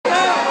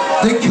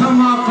They come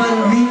up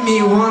and meet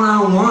me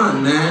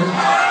one-on-one, man.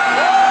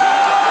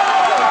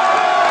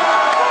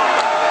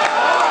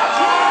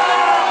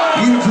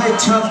 You gonna play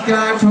tough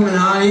guy from an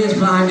audience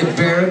behind a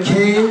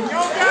barricade?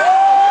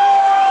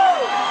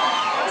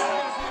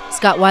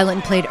 Scott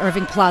Weiland played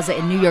Irving Plaza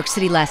in New York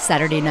City last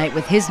Saturday night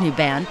with his new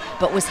band,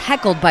 but was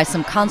heckled by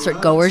some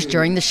concert goers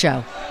during the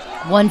show.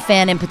 One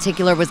fan in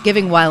particular was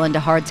giving Weiland a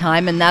hard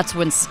time, and that's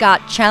when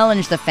Scott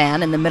challenged the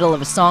fan in the middle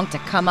of a song to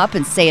come up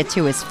and say it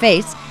to his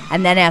face,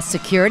 and then asked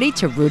security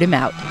to root him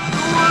out.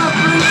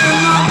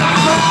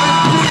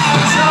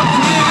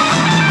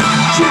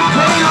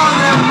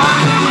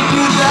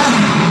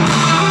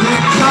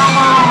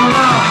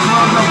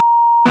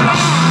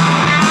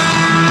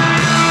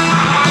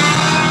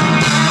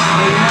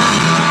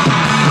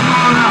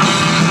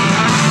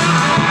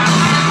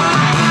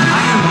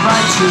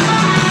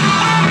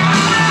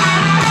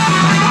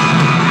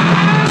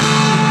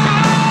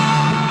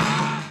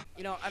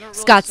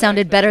 Scott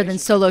sounded better than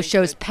solo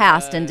shows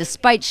past, and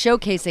despite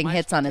showcasing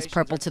hits on his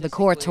Purple to the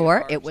Core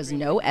tour, it was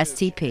no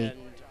STP.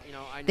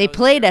 They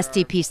played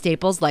STP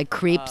staples like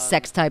Creep,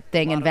 Sex Type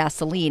Thing, and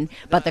Vaseline,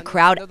 but the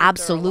crowd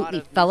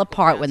absolutely fell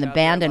apart when the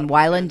band and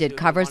Weiland did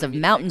covers of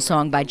Mountain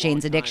Song by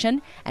Jane's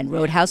Addiction and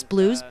Roadhouse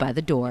Blues by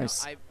The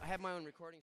Doors.